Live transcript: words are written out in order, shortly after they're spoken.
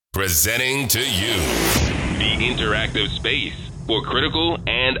Presenting to you the interactive space for critical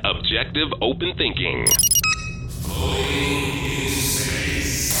and objective open thinking. Floating in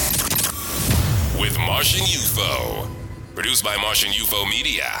Space with Martian UFO. Produced by Martian UFO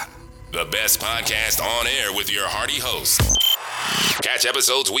Media. The best podcast on air with your hearty host. Catch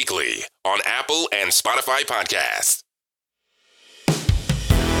episodes weekly on Apple and Spotify podcasts.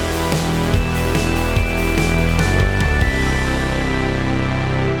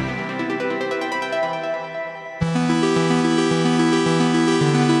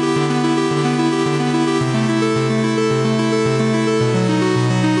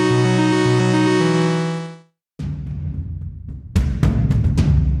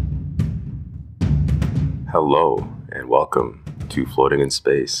 Hello and welcome to Floating in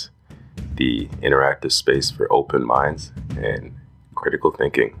Space, the interactive space for open minds and critical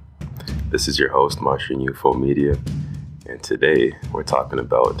thinking. This is your host, Martian UFO Media, and today we're talking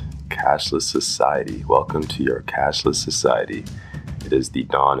about cashless society. Welcome to your cashless society. It is the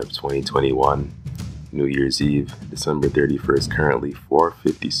dawn of 2021, New Year's Eve, December 31st, currently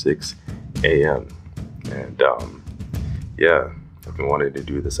 4:56 a.m. And I've been wanting to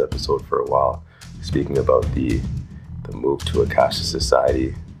do this episode for a while. Speaking about the move to a cashless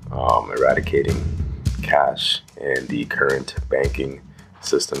society, eradicating cash and the current banking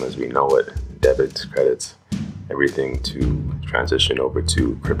system as we know it, debits, credits, everything to transition over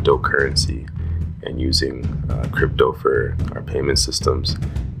to cryptocurrency and using crypto for our payment systems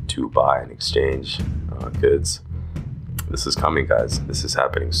to buy and exchange goods. This is coming, guys. This is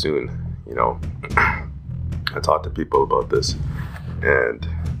happening soon. You know, I talk to people about this, and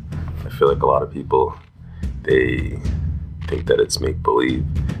I feel like a lot of people, they think that it's make-believe.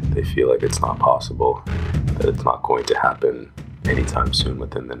 They feel like it's not possible, that it's not going to happen anytime soon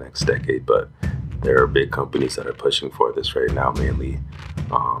within the next decade. But there are big companies that are pushing for this right now, mainly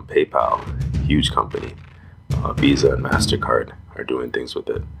PayPal, huge company. Visa and MasterCard are doing things with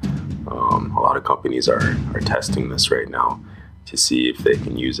it. A lot of companies are testing this right now to see if they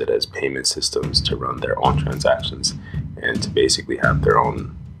can use it as payment systems to run their own transactions and to basically have their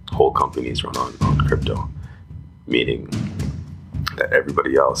own whole companies run on crypto, meaning that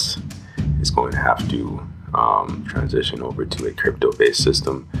everybody else is going to have to transition over to a crypto-based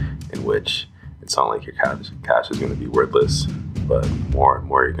system in which it's not like your cash is going to be worthless, but more and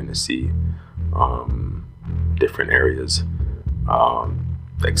more you're going to see different areas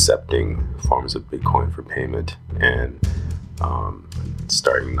accepting forms of Bitcoin for payment and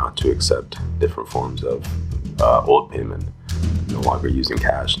starting not to accept different forms of old payment. No longer using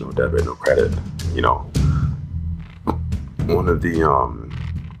cash, no debit, no credit. You know, one of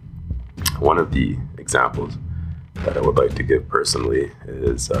the examples that I would like to give personally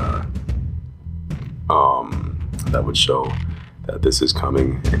is that would show that this is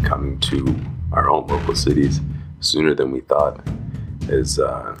coming and coming to our own local cities sooner than we thought is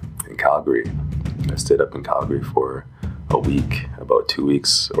in Calgary. I stayed up in Calgary for a week, about 2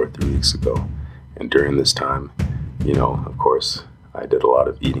 weeks or 3 weeks ago, and during this time, you know, of course, I did a lot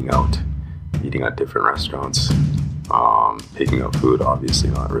of eating at different restaurants, picking up food, obviously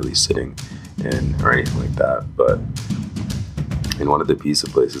not really sitting in or anything like that. But in one of the pizza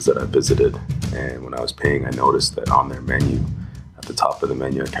places that I visited, and when I was paying, I noticed that on their menu, at the top of the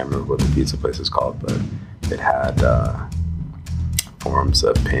menu, I can't remember what the pizza place is called, but it had forms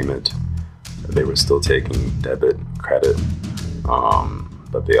of payment. They were still taking debit, credit,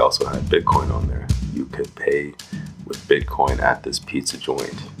 but they also had Bitcoin on there. You could pay with Bitcoin at this pizza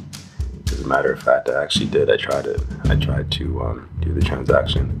joint. As a matter of fact, I actually did. I tried to do the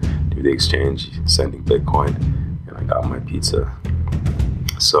transaction, do the exchange, sending Bitcoin, and I got my pizza.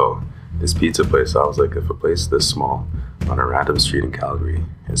 So this pizza place, I was like, if a place this small on a random street in Calgary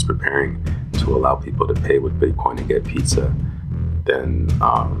is preparing to allow people to pay with Bitcoin and get pizza, then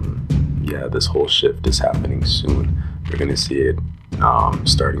this whole shift is happening soon. We're going to see it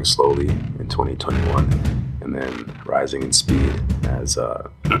starting slowly in 2021 and then rising in speed as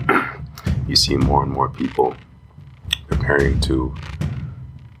you see more and more people preparing to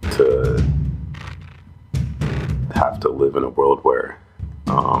have to live in a world where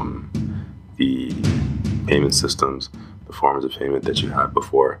the payment systems, the forms of payment that you had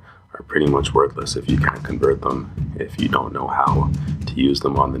before, are pretty much worthless if you can't convert them, if you don't know how to use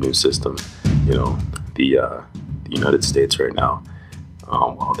them on the new system. You know, the United States right now,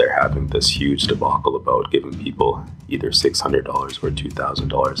 while they're having this huge debacle about giving people either $600 or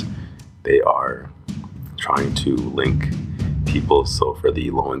 $2,000, they are trying to link people. So for the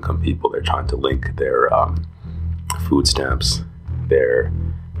low-income people, they're trying to link their food stamps, their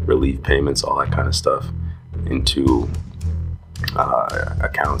relief payments, all that kind of stuff, into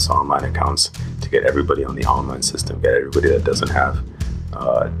accounts, online accounts, to get everybody on the online system, get everybody that doesn't have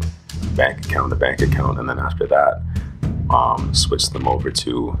a bank account, and then after that, switch them over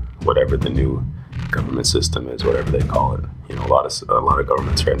to whatever the new government system is, whatever they call it. You know, a lot of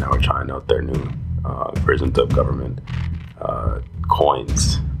governments right now are trying out their new versions of government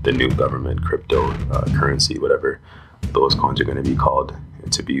coins, the new government crypto currency, whatever those coins are going to be called,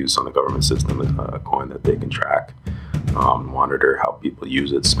 to be used on the government system as a coin that they can track, monitor how people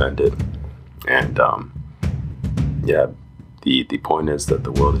use it, spend it, and the point is that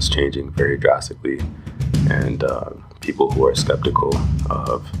the world is changing very drastically, and people who are skeptical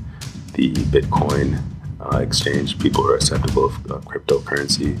of the Bitcoin exchange, people who are skeptical of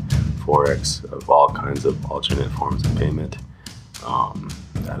cryptocurrency, forex, of all kinds of alternate forms of payment,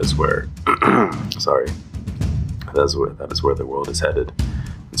 that is where that is where the world is headed.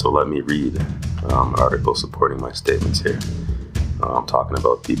 And so let me read an article supporting my statements here. I'm talking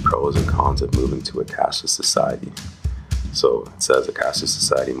about the pros and cons of moving to a cashless society. So it says a cashless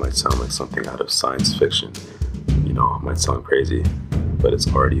society might sound like something out of science fiction. You know, it might sound crazy, but it's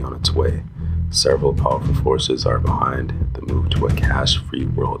already on its way. Several powerful forces are behind the move to a cash-free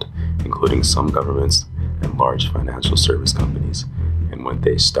world, including some governments and large financial service companies. And when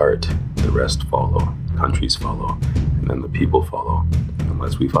they start, the rest follow, countries follow, and then the people follow,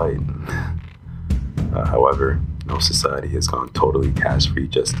 unless we fight. However, no society has gone totally cash-free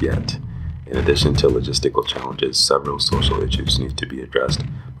just yet. In addition to logistical challenges, several social issues need to be addressed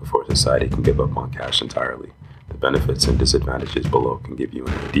before society can give up on cash entirely. The benefits and disadvantages below can give you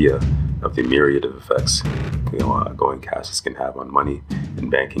an idea of the myriad of effects going cashless can have on money and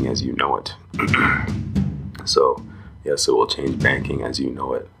banking as you know it. So, yes, it will change banking as you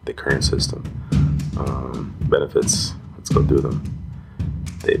know it, the current system. Benefits, let's go through them.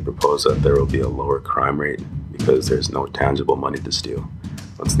 They propose that there will be a lower crime rate because there's no tangible money to steal.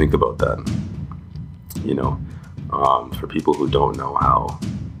 Let's think about that. You know, for people who don't know how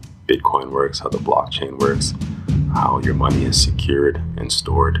Bitcoin works, how the blockchain works, how your money is secured and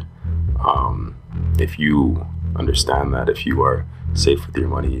stored, if you understand that, if you are safe with your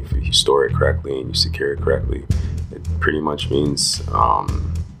money, if you store it correctly and you secure it correctly, it pretty much means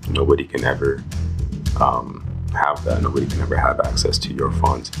nobody can ever have that. Nobody can ever have access to your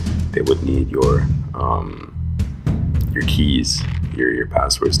funds. They would need your keys, your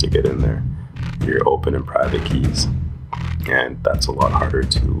passwords to get in there, your open and private keys, and that's a lot harder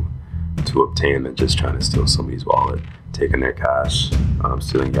to obtain than just trying to steal somebody's wallet, taking their cash,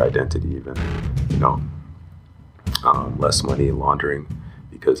 stealing your identity even, less money laundering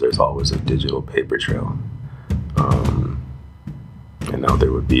because there's always a digital paper trail. And now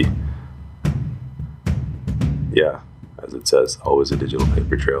there would be, as it says, always a digital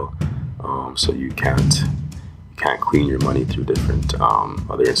paper trail. So you can't clean your money through different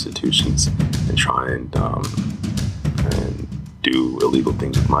other institutions and try and do illegal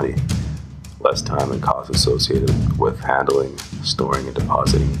things with money. Less time and cost associated with handling, storing, and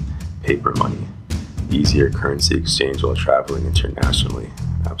depositing paper money. Easier currency exchange while traveling internationally.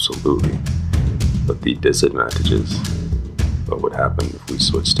 Absolutely. But the disadvantages, what would happen if we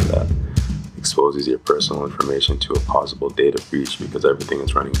switch to that? Exposes your personal information to a possible data breach because everything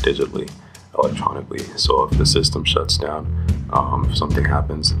is running digitally, electronically. So if the system shuts down, if something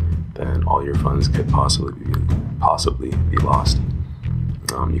happens, then all your funds could possibly be lost.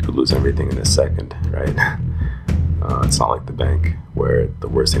 You could lose everything in a second, right? It's not like the bank where the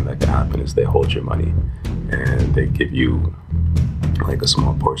worst thing that can happen is they hold your money and they give you like a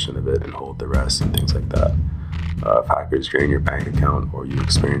small portion of it and hold the rest and things like that. If hackers drain your bank account or you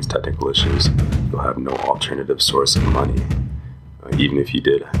experience technical issues, you'll have no alternative source of money. Even if you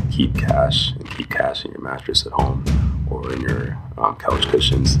did keep cash in your mattress at home or in your couch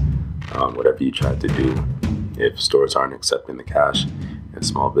cushions, whatever you tried to do, if stores aren't accepting the cash and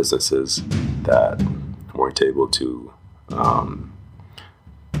small businesses that weren't able to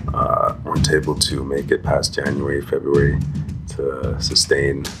make it past January, February to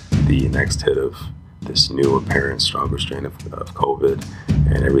sustain the next hit of this new apparent stronger strain of COVID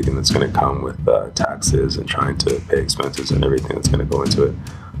and everything that's going to come with taxes and trying to pay expenses and everything that's going to go into it,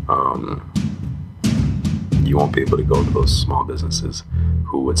 you won't be able to go to those small businesses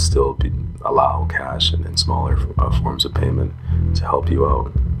who would still allow cash and smaller forms of payment to help you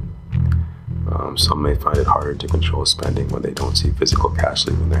out. Some may find it harder to control spending when they don't see physical cash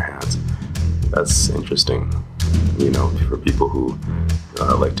leaving their hands. That's interesting. For people who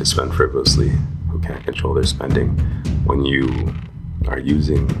like to spend frivolously, who can't control their spending, when you are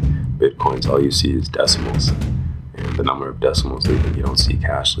using Bitcoins, all you see is decimals. And the number of decimals leaving, you don't see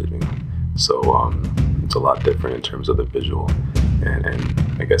cash leaving. So it's a lot different in terms of the visual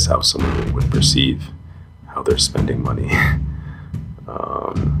and I guess how someone would perceive how they're spending money.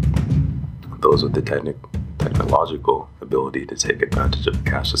 Those with the technological ability to take advantage of a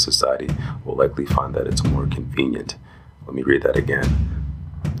cashless society will likely find that it's more convenient. Let me read that again.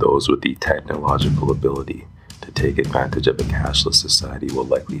 Those with the technological ability to take advantage of a cashless society will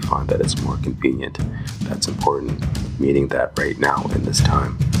likely find that it's more convenient. That's important, meaning that right now in this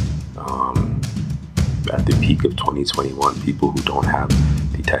time, at the peak of 2021, people who don't have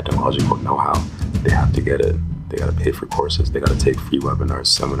the technological know-how, they have to get it. They got to pay for courses. They got to take free webinars,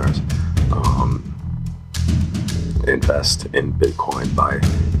 seminars, invest in Bitcoin, buy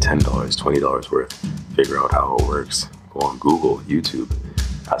 $10, $20 worth, figure out how it works. Go on Google, YouTube,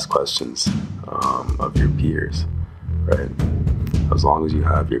 ask questions of your peers, right? As long as you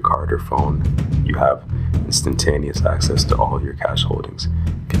have your card or phone, you have instantaneous access to all your cash holdings.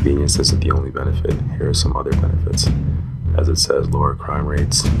 Convenience isn't the only benefit. Here are some other benefits. As it says, lower crime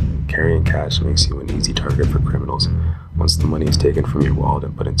rates. Carrying cash makes you an easy target for criminals. Once the money is taken from your wallet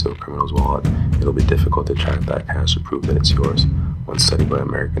and put into a criminal's wallet, it'll be difficult to track that cash or prove that it's yours. One study by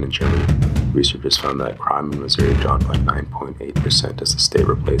American and German researchers found that crime in Missouri dropped by 9.8% as the state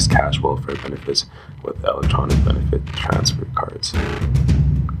replaced cash welfare benefits with electronic benefit transfer cards.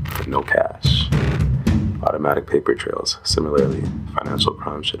 No cash. Automatic paper trails. Similarly, financial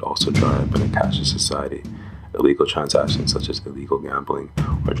crime should also dry up in a cashless society. Illegal transactions such as illegal gambling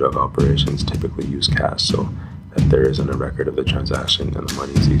or drug operations typically use cash so that there isn't a record of the transaction and the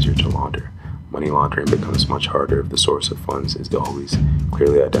money is easier to launder. Money laundering becomes much harder if the source of funds is always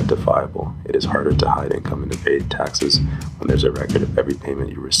clearly identifiable. It is harder to hide income and evade taxes when there's a record of every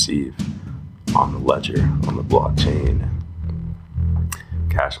payment you receive on the ledger, on the blockchain.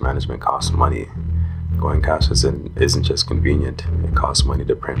 Cash management costs money. Going cashless isn't just convenient. It costs money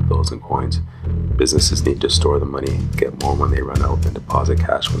to print bills and coins. Businesses need to store the money, get more when they run out, and deposit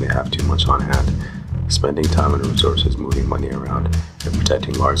cash when they have too much on hand. Spending time and resources moving money around and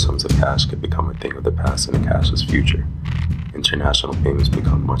protecting large sums of cash could become a thing of the past in a cashless future. International payments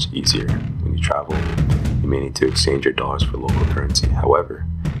become much easier. When you travel, you may need to exchange your dollars for local currency. However,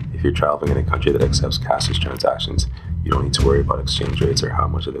 if you're traveling in a country that accepts cashless transactions, you don't need to worry about exchange rates or how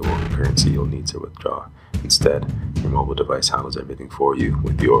much of the local currency you'll need to withdraw. Instead, your mobile device handles everything for you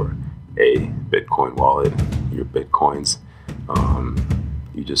with your Bitcoin wallet, your Bitcoins.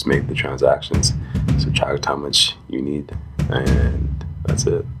 You just make the transactions, subtract how much you need, and that's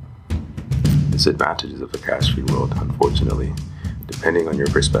it. Disadvantages of a cash-free world, unfortunately. Depending on your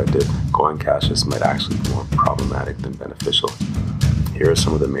perspective, going cashless might actually be more problematic than beneficial. Here are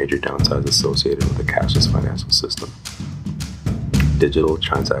some of the major downsides associated with a cashless financial system. Digital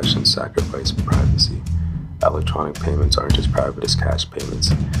transactions sacrifice privacy. Electronic payments aren't as private as cash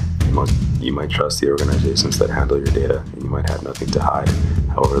payments. You might trust the organizations that handle your data, and you might have nothing to hide.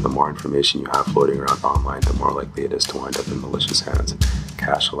 However, the more information you have floating around online, the more likely it is to wind up in malicious hands.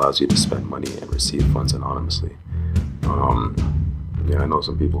 Cash allows you to spend money and receive funds anonymously. I know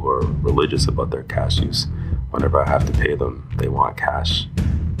some people who are religious about their cash use. Whenever I have to pay them, they want cash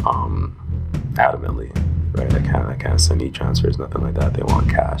adamantly, right? I can't send e-transfers, nothing like that. They want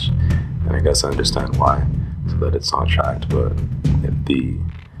cash. And I guess I understand why, so that it's not tracked. But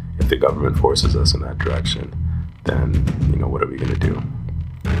if the government forces us in that direction, then, what are we going to do?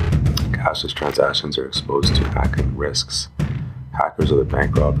 Cashless transactions are exposed to hacking risks. Hackers are the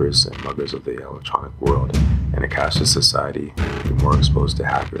bank robbers and muggers of the electronic world. In a cashless society, you're more exposed to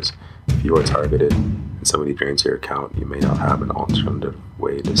hackers. If you are targeted and somebody drains your account, you may not have an alternative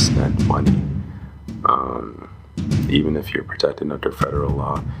way to spend money. Even if you're protected under federal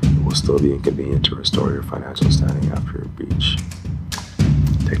law, it will still be inconvenient to restore your financial standing after a breach.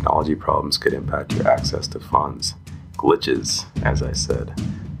 Technology problems could impact your access to funds. Glitches, as I said.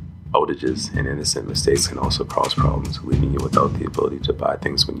 Outages and innocent mistakes can also cause problems, leaving you without the ability to buy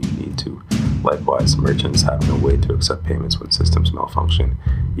things when you need to. Likewise, merchants have no way to accept payments when systems malfunction.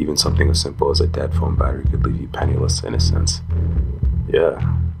 Even something as simple as a dead phone battery could leave you penniless in a sense.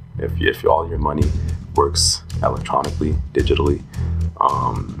 Yeah, if all your money works electronically, digitally,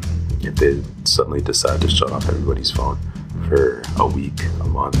 if they suddenly decide to shut off everybody's phone for a week, a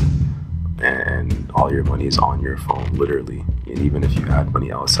month, and all your money is on your phone, literally, and even if you had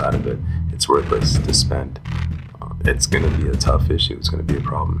money outside of it, it's worthless to spend. It's going to be a tough issue. It's going to be a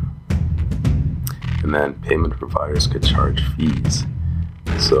problem. And then payment providers could charge fees.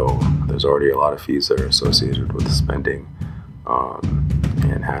 So there's already a lot of fees that are associated with spending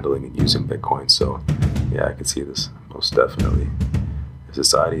and handling and using Bitcoin. So yeah, I can see this most definitely. If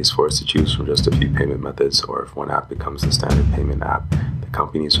society is forced to choose from just a few payment methods, or if one app becomes the standard payment app, the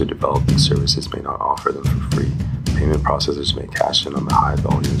companies who develop these services may not offer them for free. payment processors may cash in on the high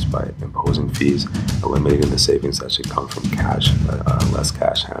volumes by imposing fees, eliminating the savings that should come from less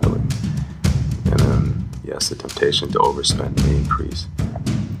cash handling. And then, yes, the temptation to overspend may increase.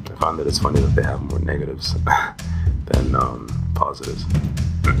 I find that it's funny that they have more negatives than positives.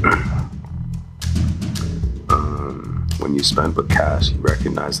 When you spend with cash, you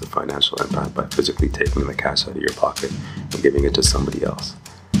recognize the financial impact by physically taking the cash out of your pocket and giving it to somebody else.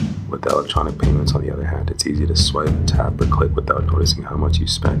 With electronic payments, on the other hand, it's easy to swipe, tap, or click without noticing how much you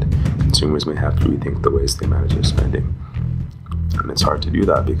spend. Consumers may have to rethink the ways they manage their spending. And it's hard to do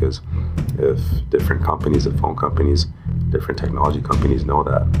that because if different companies, the phone companies, different technology companies know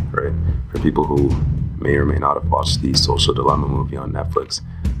that, right? For people who may or may not have watched the Social Dilemma movie on Netflix,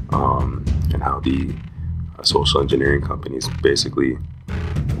 and how the social engineering companies basically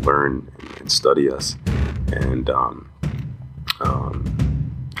learn and study us and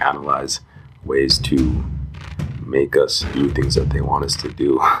analyze ways to make us do things that they want us to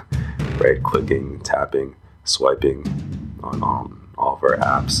do, right? Clicking, tapping, swiping on all of our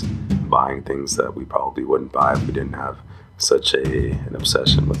apps, buying things that we probably wouldn't buy if we didn't have such an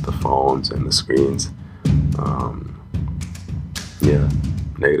obsession with the phones and the screens.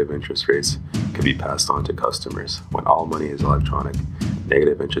 Negative interest rates could be passed on to customers. When all money is electronic,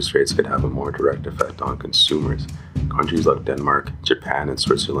 negative interest rates could have a more direct effect on consumers. Countries like Denmark, Japan, and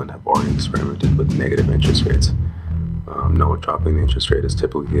Switzerland have already experimented with negative interest rates. Dropping the interest rate is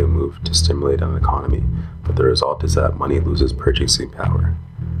typically a move to stimulate an economy, but the result is that money loses purchasing power.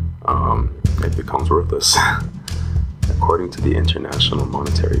 It becomes worthless. According to the International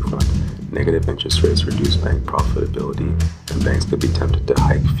Monetary Fund, negative interest rates reduce bank profitability, and banks could be tempted to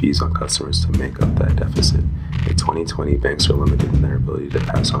hike fees on customers to make up that deficit. In 2020, banks are limited in their ability to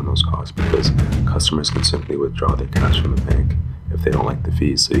pass on those costs because customers can simply withdraw their cash from the bank if they don't like the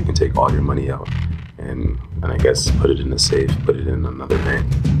fees. So you can take all your money out and I guess put it in a safe, put it in another bank,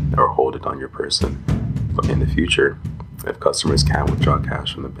 or hold it on your person. But in the future, if customers can't withdraw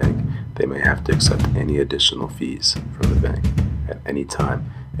cash from the bank, they may have to accept any additional fees from the bank at any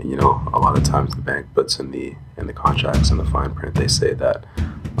time. And a lot of times the bank puts in the contracts and the fine print, they say that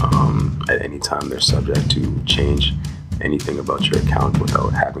at any time they're subject to change anything about your account without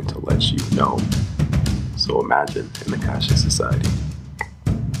having to let you know. So imagine in the cashless society.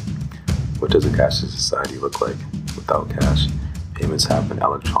 What does a cashless society look like without cash? Payments happen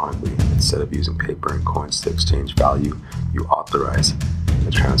electronically. Instead of using paper and coins to exchange value, you authorize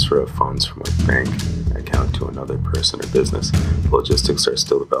the transfer of funds from a bank account to another person or business. Logistics are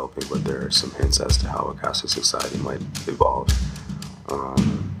still developing, but there are some hints as to how a cashless society might evolve.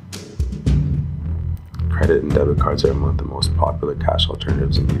 Credit and debit cards are among the most popular cash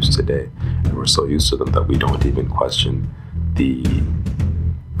alternatives in use today, and we're so used to them that we don't even question the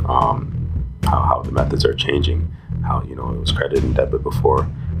how the methods are changing. How it was credit and debit before.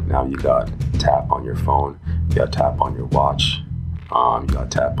 Now you got tap on your phone, you got tap on your watch, you got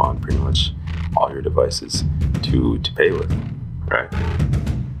tap on pretty much all your devices to pay with, right?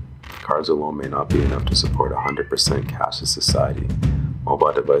 Cards alone may not be enough to support 100% cashless society.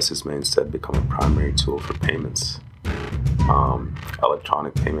 Mobile devices may instead become a primary tool for payments.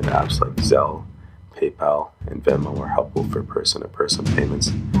 Electronic payment apps like Zelle, PayPal, and Venmo are helpful for person-to-person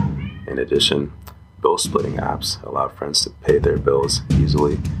payments. In addition, bill splitting apps allow friends to pay their bills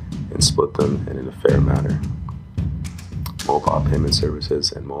easily and split them in a fair manner. Mobile payment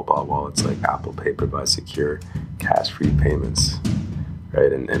services and mobile wallets like Apple Pay provide secure, cash-free payments.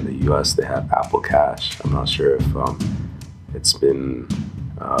 Right? In the US, they have Apple Cash. I'm not sure if it's been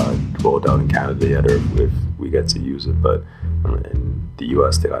rolled out in Canada yet or if we get to use it, but in the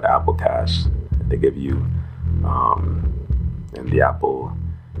US, they got Apple Cash. They give you and the Apple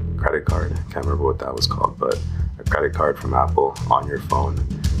credit card. I can't remember what that was called, but a credit card from Apple on your phone.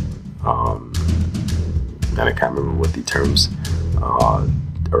 And I can't remember what the terms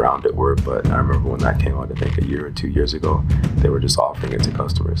around it were, but I remember when that came out, I think a year or 2 years ago, they were just offering it to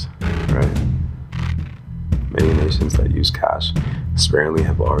customers, right? Many nations that use cash sparingly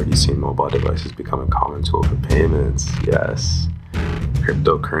have already seen mobile devices become a common tool for payments. Yes.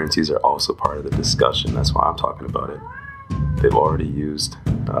 Cryptocurrencies are also part of the discussion. That's why I'm talking about it. They're already used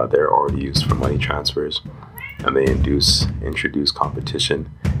for money transfers, and they introduce competition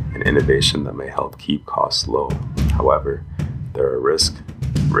and innovation that may help keep costs low. However, there are risks,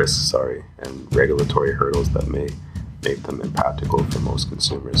 and regulatory hurdles that may make them impractical for most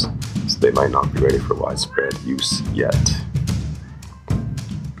consumers, so they might not be ready for widespread use yet.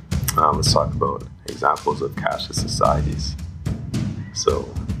 Let's talk about examples of cashless societies.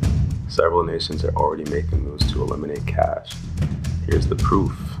 So, several nations are already making moves to eliminate cash. Here's the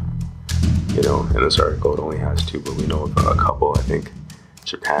proof. in this article it only has two, but we know of a couple. I think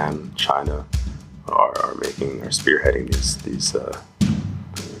Japan, China are spearheading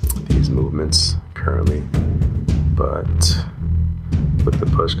these movements currently. But with the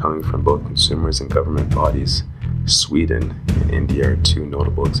push coming from both consumers and government bodies, Sweden and India are two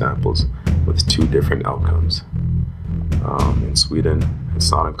notable examples with two different outcomes. In Sweden,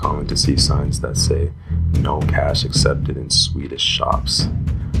 it's not uncommon to see signs that say no cash accepted in Swedish shops.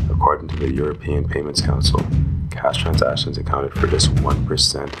 According to the European Payments Council, cash transactions accounted for just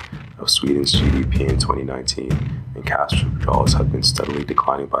 1% of Sweden's GDP in 2019, and cash withdrawals have been steadily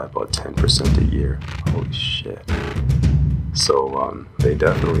declining by about 10% a year. Holy shit. So they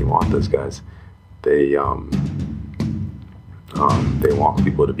definitely want this, guys. They want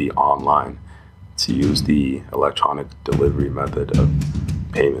people to be online, to use the electronic delivery method of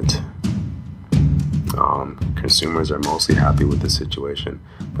payment. Consumers are mostly happy with the situation,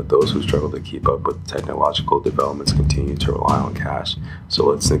 but those who struggle to keep up with technological developments continue to rely on cash. So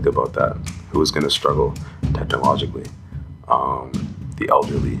let's think about that. Who's going to struggle technologically? The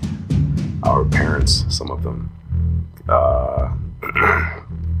elderly, our parents, some of them.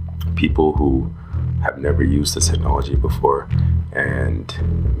 People who have never used this technology before and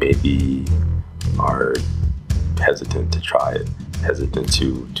maybe are hesitant to try it, hesitant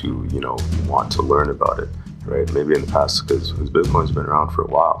to want to learn about it, right? Maybe in the past, because Bitcoin's been around for a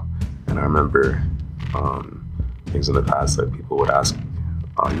while, and I remember things in the past that people would ask,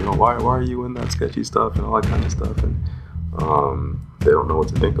 why are you in that sketchy stuff and all that kind of stuff, and they don't know what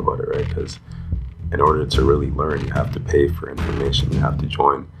to think about it, right? Because in order to really learn, you have to pay for information, you have to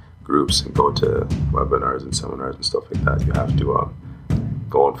join groups and go to webinars and seminars and stuff like that. You have to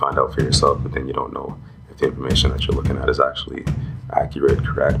go and find out for yourself, but then you don't know if the information that you're looking at is actually accurate,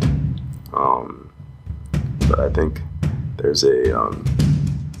 correct. But I think there's a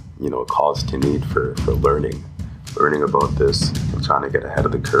cause to need for learning about this, and trying to get ahead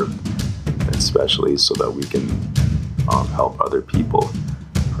of the curve, especially so that we can help other people,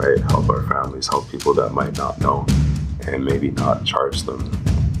 right? Help our families, help people that might not know, and maybe not charge them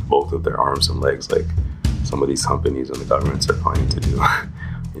both of their arms and legs like some of these companies and the governments are planning to do.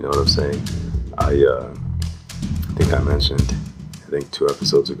 You know what I'm saying? I think I mentioned, 2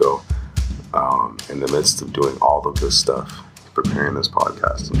 episodes ago, in the midst of doing all of this stuff, preparing this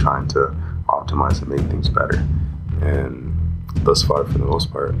podcast and trying to optimize and make things better. And thus far, for the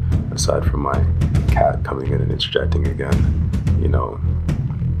most part, aside from my cat coming in and interjecting again,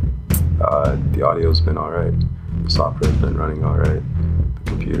 the audio's been all right. The software's been running all right. The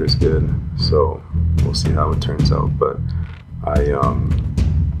computer's good. So we'll see how it turns out. But I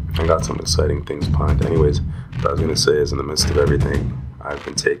got some exciting things planned. Anyways, what I was going to say is, in the midst of everything, I've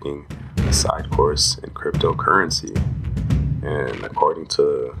been taking a side course in cryptocurrency. And according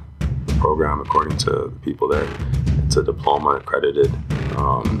to the program, according to the people there, it's a diploma accredited,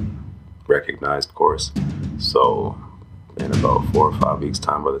 recognized course. So in about 4 or 5 weeks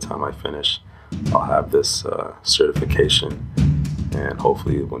time, by the time I finish, I'll have this certification, and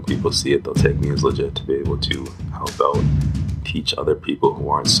hopefully when people see it, they'll take me as legit to be able to help out, teach other people who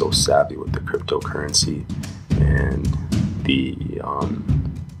aren't so savvy with the cryptocurrency and the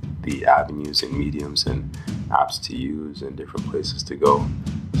avenues and mediums and apps to use and different places to go,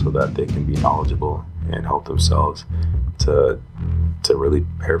 so that they can be knowledgeable and help themselves to really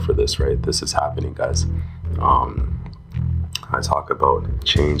prepare for this, right? This is happening, guys. I talk about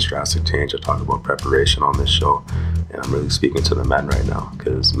change, drastic change. I talk about preparation on this show, and I'm really speaking to the men right now,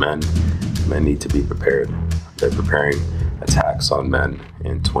 because men need to be prepared. They're preparing attacks on men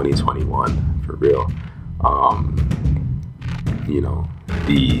in 2021 for real.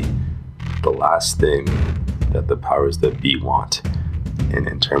 The last thing that the powers that be want,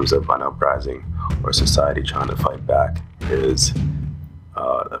 in terms of an uprising or society trying to fight back, is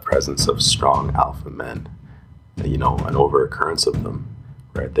the presence of strong alpha men, an overoccurrence of them,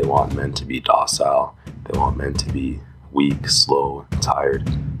 right? They want men to be docile. They want men to be weak, slow, tired,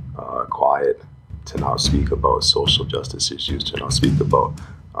 quiet, to not speak about social justice issues, to not speak about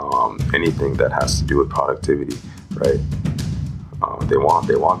anything that has to do with productivity, right? They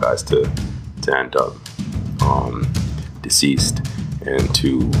want guys to end up deceased and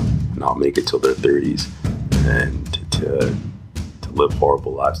to not make it till their 30s, and to live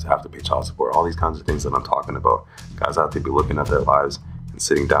horrible lives, to have to pay child support, all these kinds of things that I'm talking about. Guys have to be looking at their lives and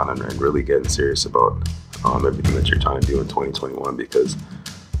sitting down and really getting serious about everything that you're trying to do in 2021, because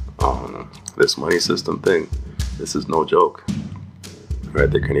this money system thing, this is no joke, right?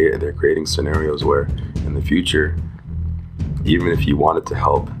 They're creating scenarios where in the future, even if you wanted to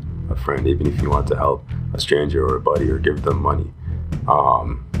help a friend, even if you want to help a stranger or a buddy or give them money,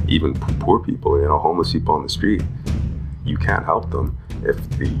 even poor people, homeless people on the street, you can't help them if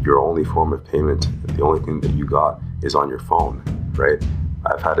your only form of payment, the only thing that you got is on your phone, right?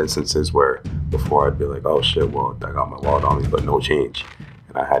 I've had instances where before I'd be like, oh shit, well, I got my wallet on me, but no change.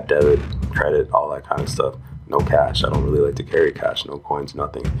 And I had debit, credit, all that kind of stuff. No cash. I don't really like to carry cash, no coins,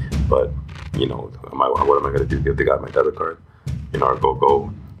 nothing. But, what am I going to do? Give the guy my debit card? Or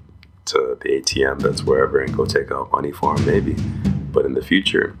go to the ATM that's wherever and go take out money for him, maybe. But in the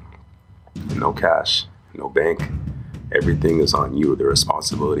future, no cash, no bank. Everything is on you. The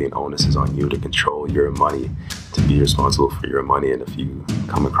responsibility and onus is on you to control your money, to be responsible for your money. And if you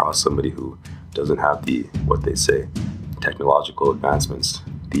come across somebody who doesn't have what they say, technological advancements,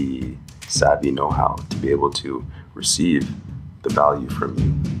 the savvy know-how to be able to receive the value from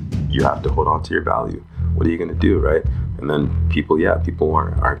you, you have to hold on to your value. What are you going to do, right? And then people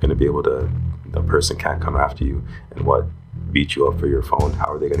aren't going to be able to, the person can't come after you and beat you up for your phone.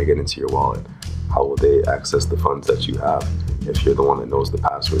 How are they going to get into your wallet? How will they access the funds that you have if you're the one that knows the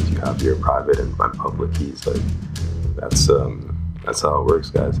passwords? You have your private and public keys. Like that's how it works,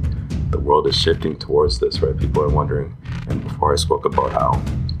 guys. The world is shifting towards this, right? People are wondering. And before I spoke about how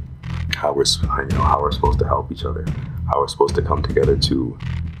we're supposed to help each other, how we're supposed to come together to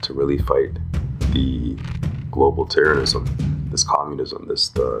really fight the global terrorism, this communism, the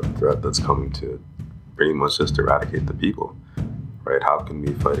threat that's coming to pretty much just eradicate the people, right? How can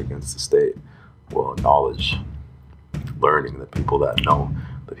we fight against the state? Well, knowledge, learning, the people that know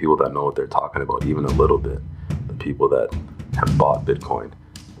what they're talking about, even a little bit, the people that have bought Bitcoin.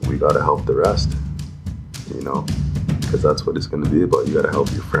 We got to help the rest, because that's what it's going to be about. You got to help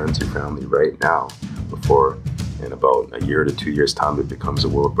your friends, your family right now, before in about a year to 2 years time, it becomes a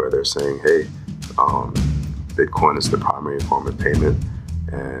world where they're saying, hey, Bitcoin is the primary form of payment,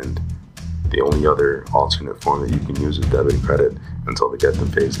 and the only other alternate form that you can use is debit and credit until they get them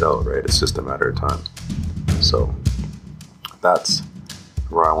phased out, right? It's just a matter of time. So that's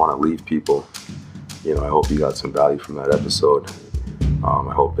where I want to leave people. I hope you got some value from that episode.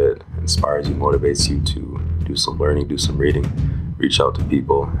 I hope it inspires you, motivates you to do some learning, do some reading, reach out to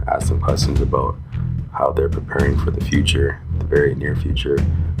people, ask them questions about how they're preparing for the future, the very near future,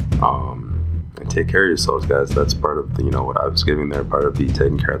 and take care of yourselves, guys. That's part of what I was giving there, part of the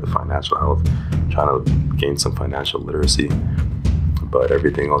taking care of the financial health, trying to gain some financial literacy, but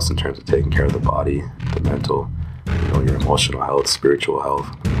everything else in terms of taking care of the body, the mental, your emotional health, spiritual health,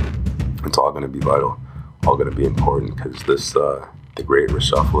 it's all going to be vital, all going to be important, because this, the great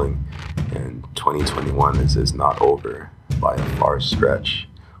reshuffling in 2021 is not over by a far stretch.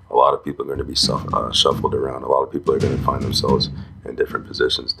 A lot of people are going to be shuffled around. A lot of people are going to find themselves in different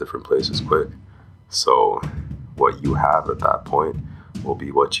positions, different places quick. So what you have at that point will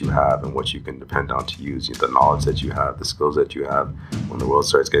be what you have and what you can depend on to use. The knowledge that you have, the skills that you have when the world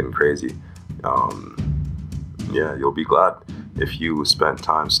starts getting crazy. You'll be glad if you spent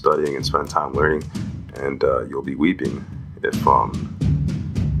time studying and spent time learning, and you'll be weeping if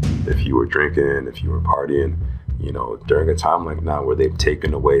you were drinking, if you were partying, during a time like now where they've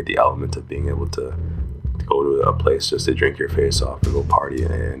taken away the element of being able to go to a place just to drink your face off, to go party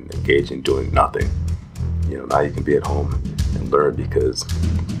and engage in doing nothing. Now you can be at home and learn, because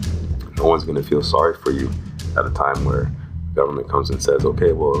no one's going to feel sorry for you at a time where the government comes and says,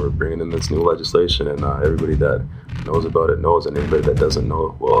 okay, well, we're bringing in this new legislation, and everybody that knows about it knows, and anybody that doesn't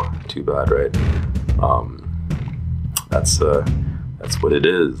know, well, too bad, right? That's what it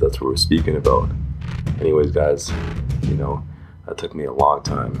is. That's what we're speaking about. Anyways, guys, that took me a long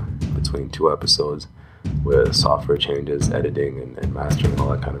time between 2 episodes with software changes, editing, and mastering, all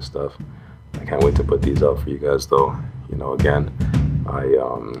that kind of stuff. I can't wait to put these out for you guys, though. Again, I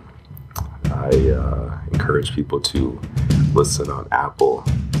encourage people to listen on Apple,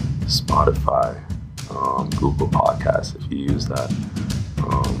 Spotify, Google Podcasts if you use that.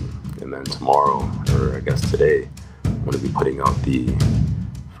 And then tomorrow, or I guess today, I'm going to be putting out the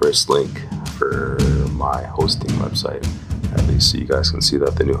first link for my hosting website, at least so you guys can see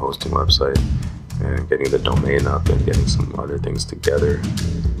that, the new hosting website, and getting the domain up and getting some other things together.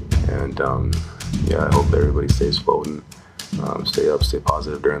 And I hope everybody stays floating, stay up, stay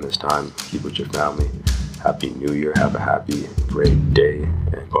positive during this time, keep with your family. Happy New Year, have a happy, great day,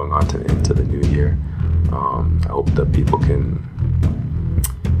 and going on into the new year. I hope that people can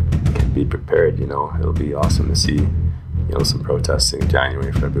be prepared. It'll be awesome to see some protesting in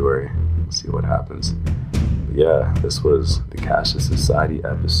January, February. We'll see what happens. But yeah, this was the Cashless Society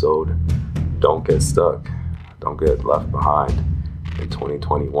episode. Don't get stuck. Don't get left behind in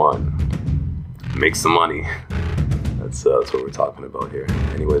 2021. Make some money. That's what we're talking about here.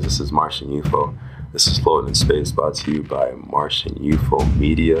 Anyways, this is Martian UFO. This is Floating in Space, brought to you by Martian UFO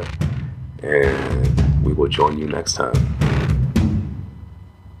Media, and we will join you next time.